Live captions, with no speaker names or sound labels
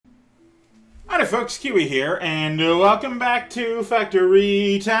Hi folks, Keywii here, and welcome back to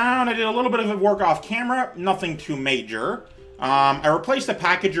Factory Town. I did a little bit of work off camera, nothing too major. I replaced the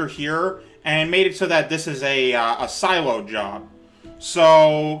packager here and made it so that this is a silo job.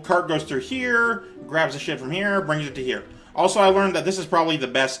 So, cart goes through here, grabs the shit from here, brings it to here. Also, I learned that this is probably the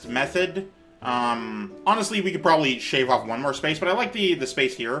best method. Honestly, we could probably shave off one more space, but I like the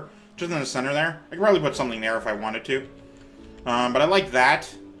space here, just in the center there. I could probably put something there if I wanted to. But I like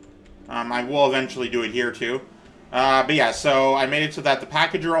that. I will eventually do it here, too. But yeah, so I made it so that the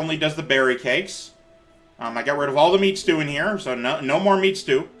packager only does the berry cakes. I got rid of all the meat stew in here, so no more meat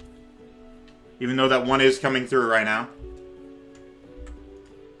stew. Even though that one is coming through right now.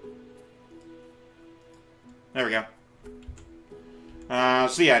 There we go.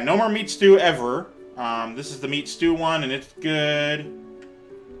 So yeah, no more meat stew ever. This is the meat stew one, and it's good.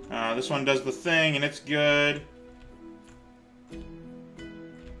 This one does the thing, and it's good.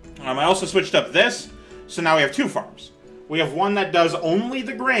 I also switched up this, so now we have two farms. We have one that does only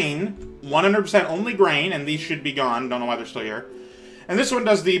the grain, 100% only grain, and these should be gone. Don't know why they're still here. And this one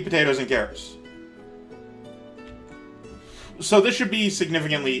does the potatoes and carrots. So this should be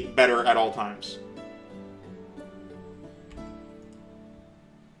significantly better at all times.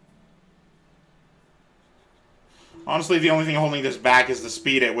 Honestly, the only thing holding this back is the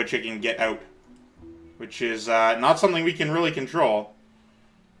speed at which it can get out. Which is not something we can really control.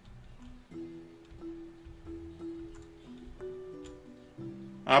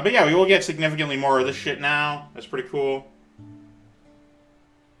 But yeah, we will get significantly more of this shit now. That's pretty cool.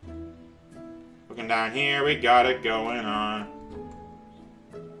 Looking down here, we got it going on.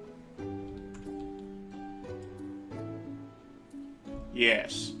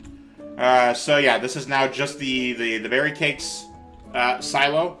 Yes. So yeah, this is now just the berry cakes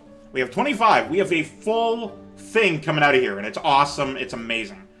silo. We have 25. We have a full thing coming out of here, and it's awesome. It's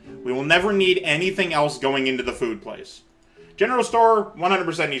amazing. We will never need anything else going into the food place. General store,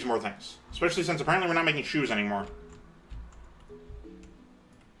 100% needs more things. Especially since apparently we're not making shoes anymore.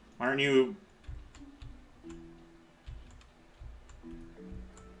 Why aren't you...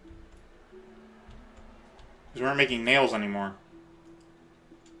 Because we aren't making nails anymore.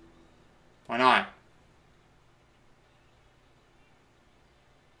 Why not?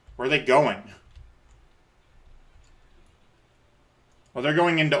 Where are they going? Well, they're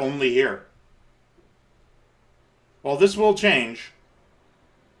going into only here. Well, this will change.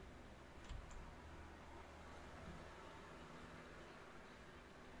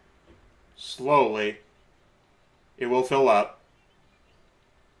 Slowly. It will fill up.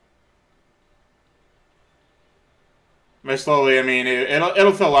 By slowly, I mean,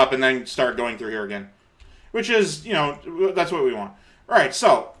 it'll fill up and then start going through here again. Which is, you know, that's what we want. Alright,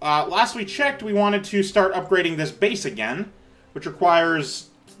 so, last we checked, we wanted to start upgrading this base again. Which requires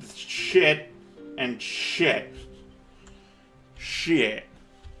shit and shit. Shit.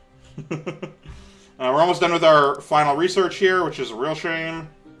 We're almost done with our final research here, which is a real shame.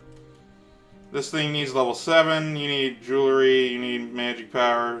 This thing needs level 7. You need jewelry. You need magic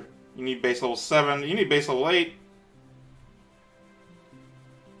power. You need base level 7. You need base level 8.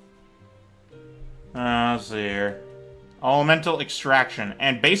 Let's see here. Elemental extraction.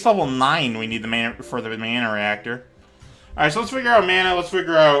 And base level 9 we need the mana for the mana reactor. Alright, so let's figure out mana. Let's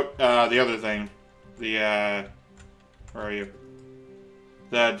figure out the other thing. The, where are you?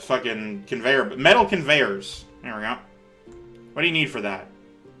 The fucking conveyor. Metal conveyors. There we go. What do you need for that?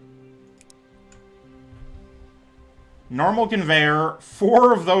 Normal conveyor,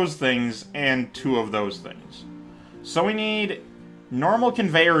 4 of those things, and 2 of those things. So we need normal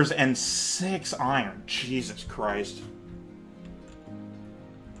conveyors and 6 iron. Jesus Christ.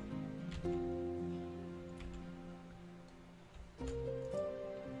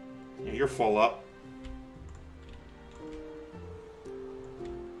 Yeah, you're full up.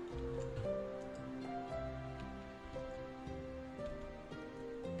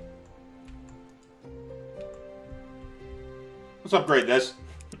 Let's upgrade this.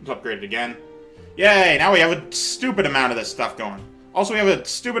 Let's upgrade it again. Yay! Now we have a stupid amount of this stuff going. Also, we have a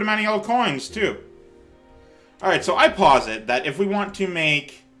stupid amount of yellow coins, too. Alright, so I posit that if we want to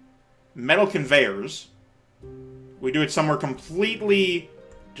make metal conveyors, we do it somewhere completely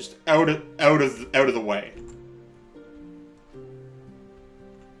just out of the way.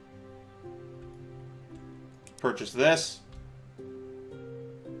 Purchase this.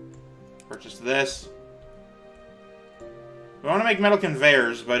 Purchase this. We want to make metal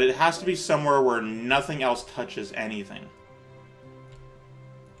conveyors, but it has to be somewhere where nothing else touches anything.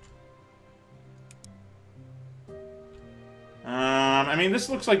 I mean, this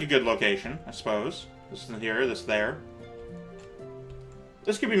looks like a good location, I suppose. This is here, this there.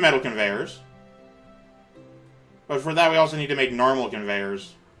 This could be metal conveyors. But for that, we also need to make normal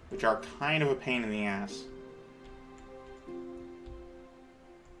conveyors, which are kind of a pain in the ass.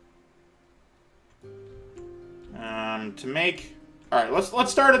 To make... Alright,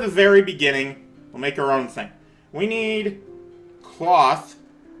 let's start at the very beginning. We'll make our own thing. We need cloth.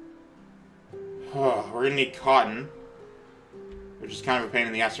 Oh, we're gonna need cotton, which is kind of a pain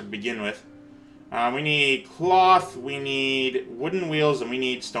in the ass to begin with. We need cloth, we need wooden wheels, and we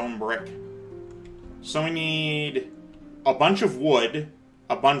need stone brick. So we need a bunch of wood,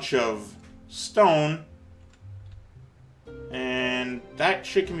 a bunch of stone, and that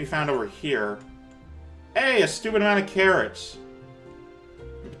shit can be found over here. Hey, a stupid amount of carrots.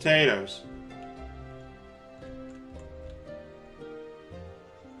 And potatoes.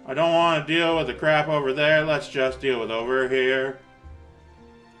 I don't want to deal with the crap over there, let's just deal with over here.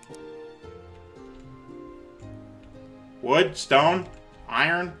 Wood, stone,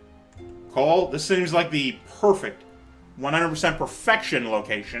 iron, coal. This seems like the perfect 100% perfection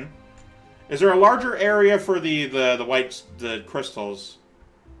location. Is there a larger area for the crystals?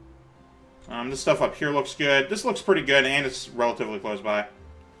 This stuff up here looks good. This looks pretty good, and it's relatively close by.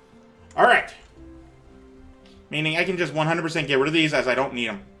 Alright. Meaning I can just 100% get rid of these as I don't need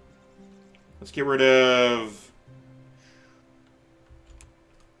them. Let's get rid of...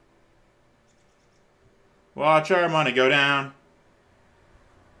 Watch our money go down.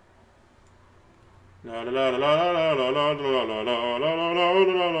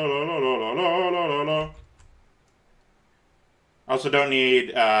 Also don't need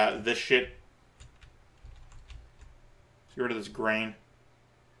this shit. Let's get rid of this grain.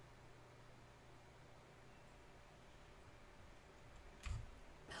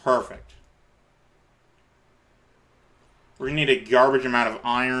 Perfect. We're gonna need a garbage amount of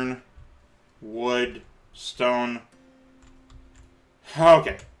iron, wood, stone.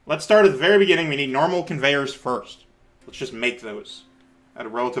 Okay, let's start at the very beginning. We need normal conveyors first. Let's just make those at a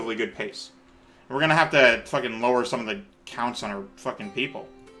relatively good pace. And we're gonna have to fucking lower some of the counts on our fucking people.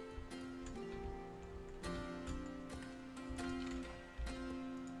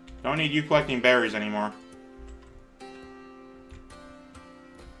 Don't need you collecting berries anymore.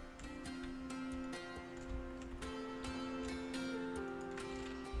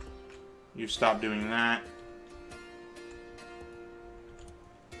 You stop doing that.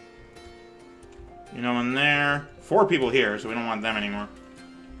 You know, in there. 4 people here, so we don't want them anymore.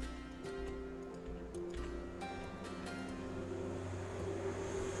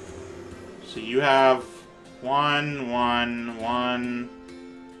 So you have 1, 1, 1,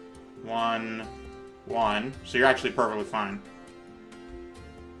 1, 1. So you're actually perfectly fine.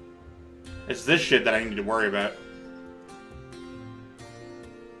 It's this shit that I need to worry about.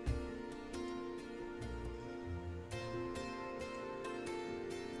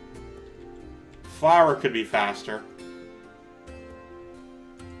 Flour could be faster.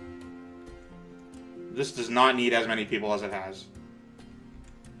 This does not need as many people as it has.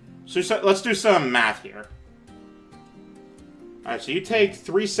 So let's do some math here. Alright, so you take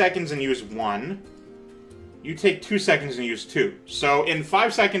 3 seconds and use 1. You take 2 seconds and use 2. So in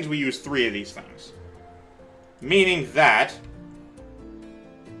 5 seconds we use 3 of these things. Meaning that...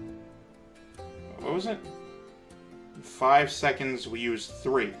 What was it? In 5 seconds we use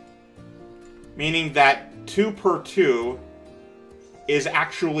 3. Meaning that 2 per 2 is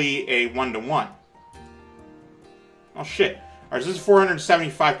actually a 1-to-1. Oh shit. Alright, so this is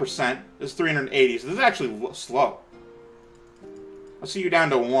 475%. This is 380, so this is actually slow. Let's see you down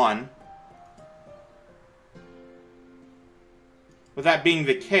to 1. With that being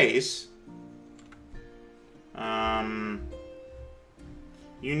the case,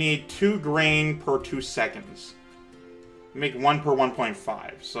 you need 2 grain per 2 seconds. You make 1 per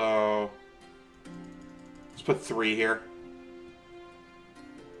 1.5, so... Let's put 3 here.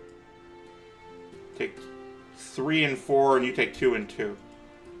 Take 3 and 4, and you take 2 and 2.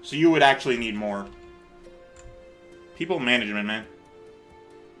 So you would actually need more. People management, man.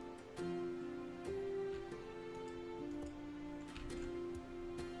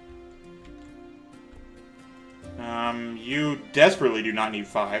 You desperately do not need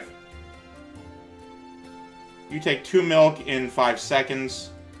 5. You take 2 milk in 5 seconds.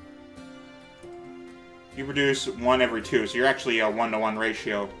 You produce 1 every 2, so you're actually a 1-to-1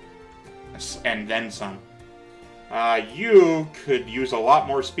 ratio. And then some. You could use a lot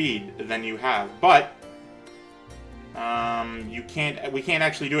more speed than you have, but we can't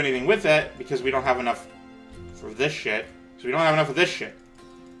actually do anything with it because we don't have enough for this shit. So we don't have enough of this shit.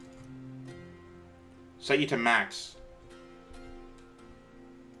 Set you to max.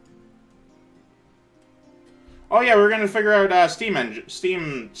 Oh yeah, we're gonna figure out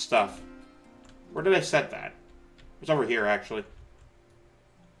Steam stuff. Where did I set that? It's over here, actually.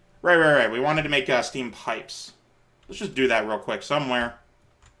 Right. We wanted to make steam pipes. Let's just do that real quick. Somewhere.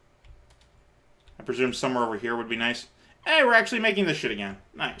 I presume somewhere over here would be nice. Hey, we're actually making this shit again.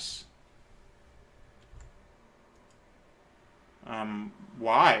 Nice.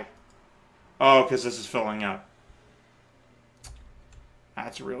 Why? Oh, because this is filling up.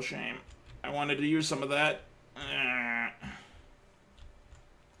 That's a real shame. I wanted to use some of that.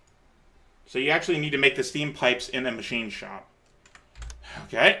 So you actually need to make the steam pipes in a machine shop.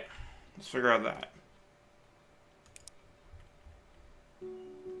 Okay. Let's figure out that.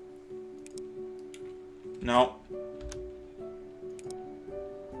 No.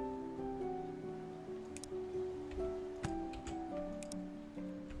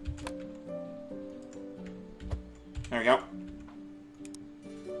 There we go.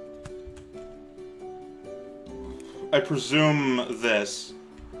 I presume this.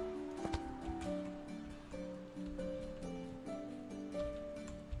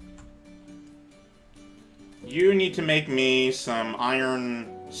 You need to make me some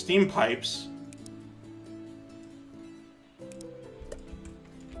iron steam pipes.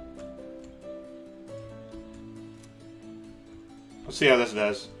 Let's see how this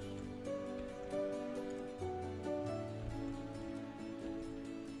does.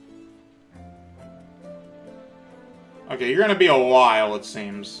 Okay, you're gonna be a while, it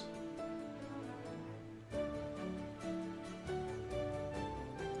seems.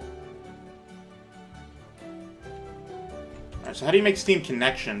 Alright, so how do you make steam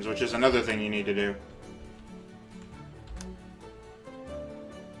connections, which is another thing you need to do?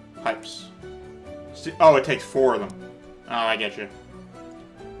 Pipes. Oh, it takes 4 of them. Oh, I get you.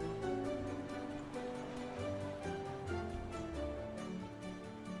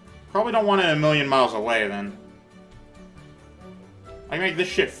 Probably don't want it a million miles away, then. I can make this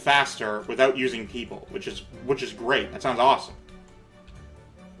shit faster without using people, which is great. That sounds awesome.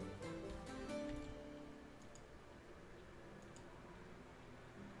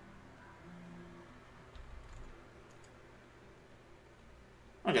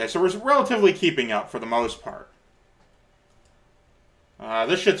 Okay, so we're relatively keeping up for the most part.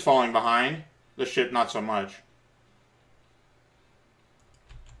 This shit's falling behind. This shit, not so much.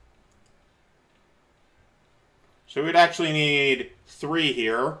 So we'd actually need 3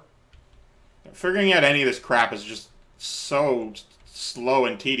 here. Figuring out any of this crap is just so slow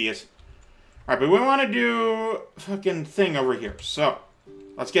and tedious. Alright, but we want to do a fucking thing over here. So,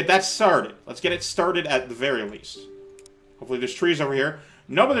 let's get that started. Let's get it started at the very least. Hopefully there's trees over here.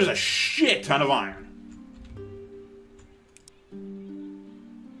 No, but there's a shit ton of iron.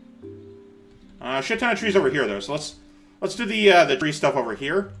 Shit ton of trees over here, though. So let's do the tree stuff over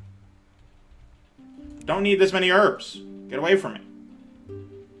here. Don't need this many herbs. Get away from me.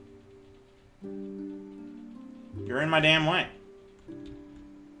 You're in my damn way.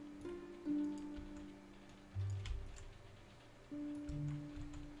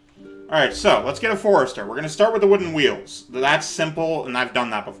 Alright, so let's get a forester. We're going to start with the wooden wheels. That's simple, and I've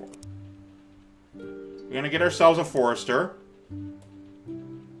done that before. We're going to get ourselves a forester.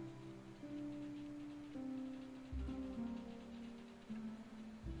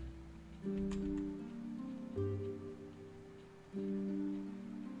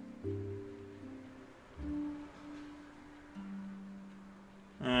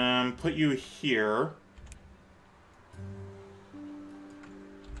 Put you here.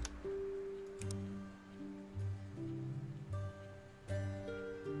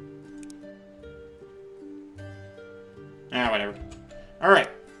 Whatever. Alright.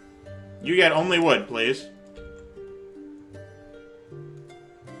 You get only wood, please.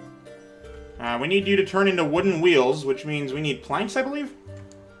 We need you to turn into wooden wheels, which means we need planks, I believe?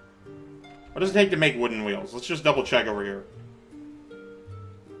 What does it take to make wooden wheels? Let's just double check over here.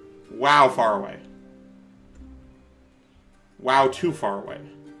 Wow, far away. Wow, too far away.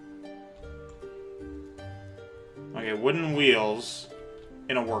 Okay, wooden wheels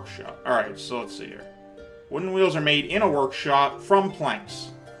in a workshop. Alright, so let's see here. Wooden wheels are made in a workshop from planks.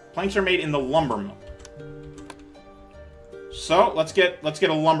 Planks are made in the lumber mill. So, let's get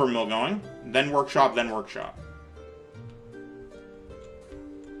a lumber mill going. Then workshop, then workshop.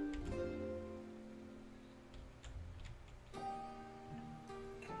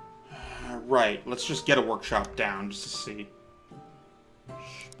 Right, let's just get a workshop down, just to see.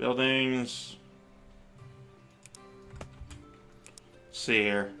 Buildings. Let's see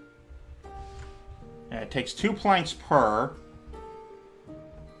here. Yeah, it takes 2 planks per.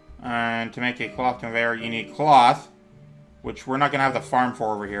 And to make a cloth conveyor, you need cloth, which we're not going to have the farm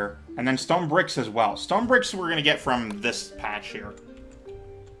for over here. And then stone bricks as well. Stone bricks we're going to get from this patch here.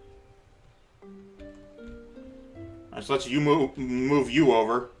 Alright, so let's move you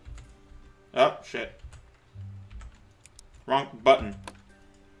over. Oh, shit. Wrong button.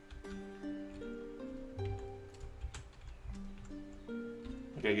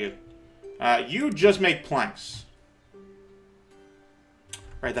 Okay, good. You just make planks.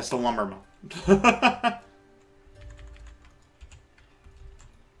 Right, that's the lumber mill.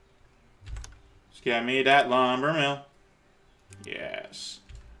 Just get me that lumber mill. Yes.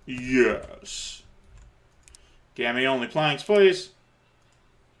 Yes. Get me only planks, please.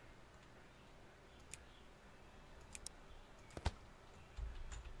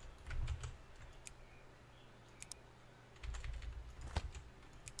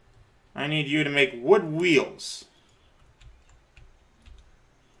 I need you to make wood wheels.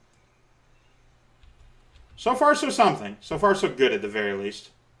 So far, so something. So far, so good at the very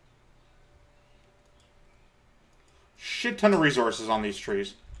least. Shit ton of resources on these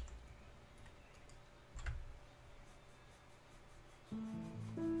trees.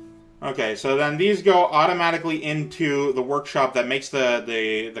 Okay, so then these go automatically into the workshop that makes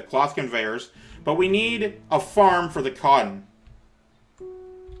the cloth conveyors. But we need a farm for the cotton.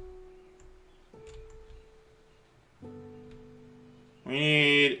 We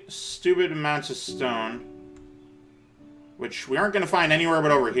need stupid amounts of stone. Which we aren't going to find anywhere but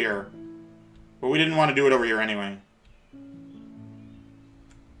over here. But we didn't want to do it over here anyway.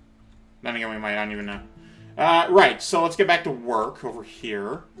 Then again, we might, I don't even know. Right, so let's get back to work over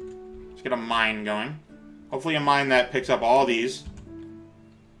here. Let's get a mine going. Hopefully a mine that picks up all these.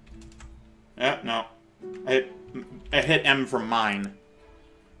 No. I hit M for mine.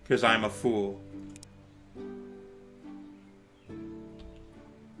 Because I'm a fool.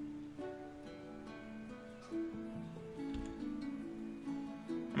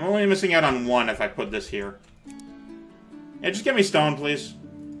 I'm only missing out on one if I put this here. Yeah, just give me stone, please.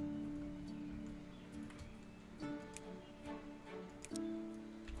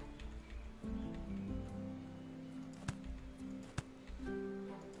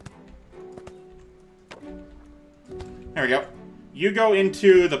 There we go. You go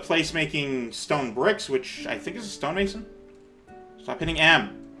into the place-making stone bricks, which I think is a stonemason. Stop hitting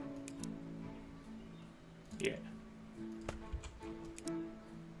M. Yeah.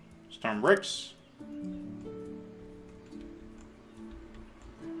 Stone bricks.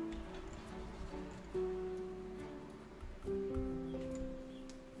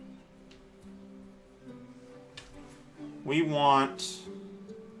 We want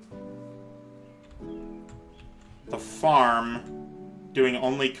the farm doing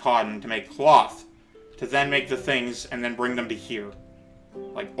only cotton to make cloth, to then make the things and then bring them to here.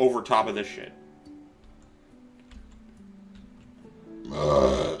 Like, over top of this shit.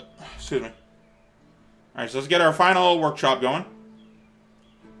 Excuse me. Alright, so let's get our final workshop going.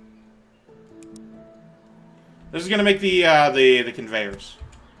 This is gonna make the conveyors.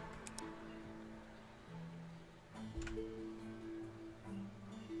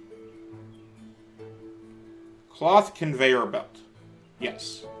 Cloth conveyor belt.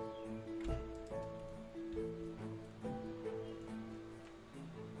 Yes.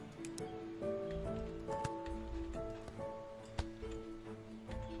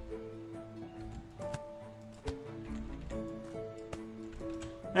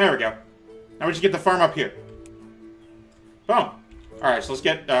 There we go. Now we just get the farm up here. Boom. Alright, so let's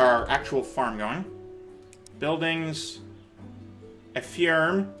get our actual farm going. Buildings. A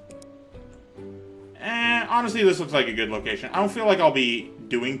farm. And honestly, this looks like a good location. I don't feel like I'll be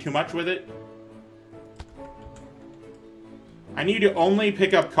doing too much with it. I need to only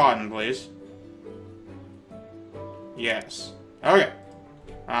pick up cotton, please. Yes. Okay.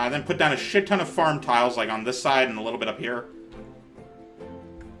 Then put down a shit ton of farm tiles, like on this side and a little bit up here.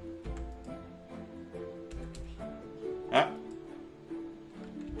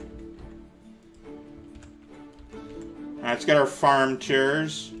 Let's get our farm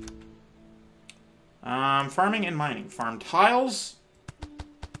chairs. Farming and mining. Farm tiles.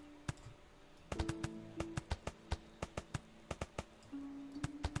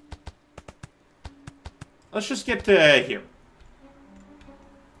 Let's just get to here.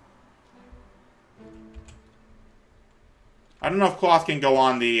 I don't know if cloth can go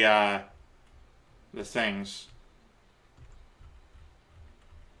on the things.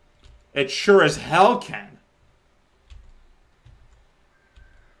 It sure as hell can.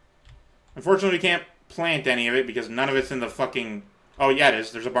 Unfortunately, we can't plant any of it because none of it's in the fucking... Oh, yeah, it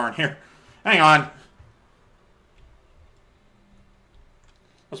is. There's a barn here. Hang on.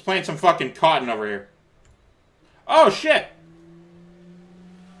 Let's plant some fucking cotton over here. Oh, shit!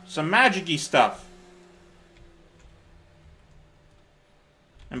 Some magic-y stuff.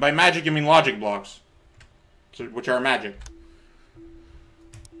 And by magic, I mean logic blocks. which are magic.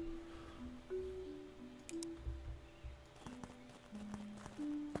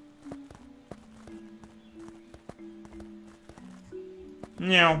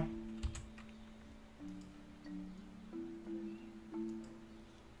 No.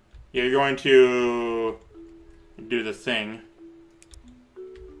 You're going to do the thing.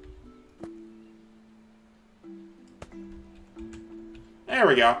 There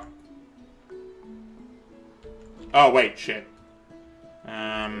we go. Oh, wait, shit.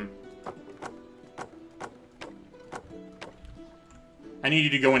 I need you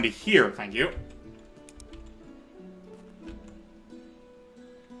to go into here, thank you.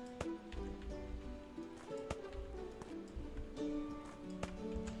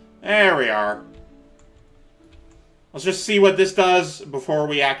 There we are. Let's just see what this does before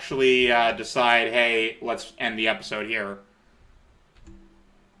we actually decide, hey, let's end the episode here.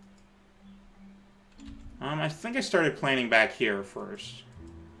 I think I started planning back here first.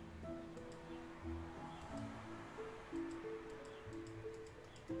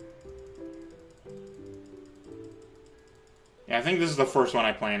 Yeah, I think this is the first one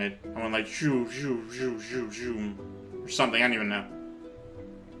I planted. I went like, shoo, shoo, shoo, shoo, shoo, or something, I don't even know.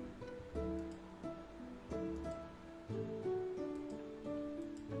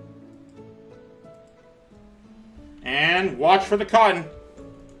 And watch for the cotton.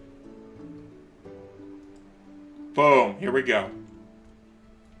 Boom, here we go.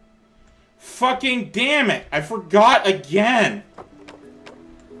 Fucking damn it, I forgot again.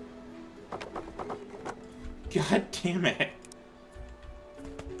 God damn it.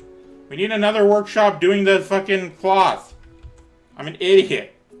 We need another workshop doing the fucking cloth. I'm an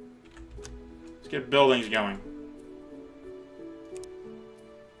idiot. Let's get buildings going.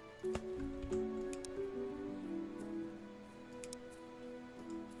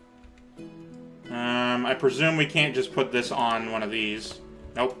 I presume we can't just put this on one of these.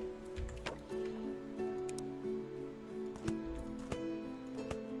 Nope.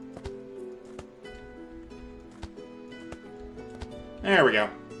 There we go.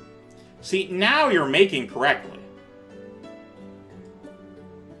 See, now you're making correctly.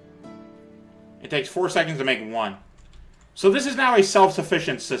 It takes 4 seconds to make one. So this is now a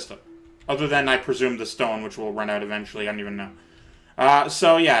self-sufficient system. Other than, I presume, the stone, which will run out eventually. I don't even know.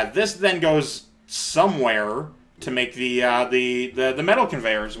 So yeah, this then goes somewhere to make the metal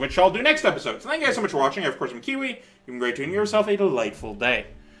conveyors, which I'll do next episode. So thank you guys so much for watching. Of course, I'm Keywii. You've been great to yourself a delightful day.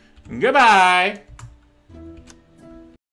 Goodbye!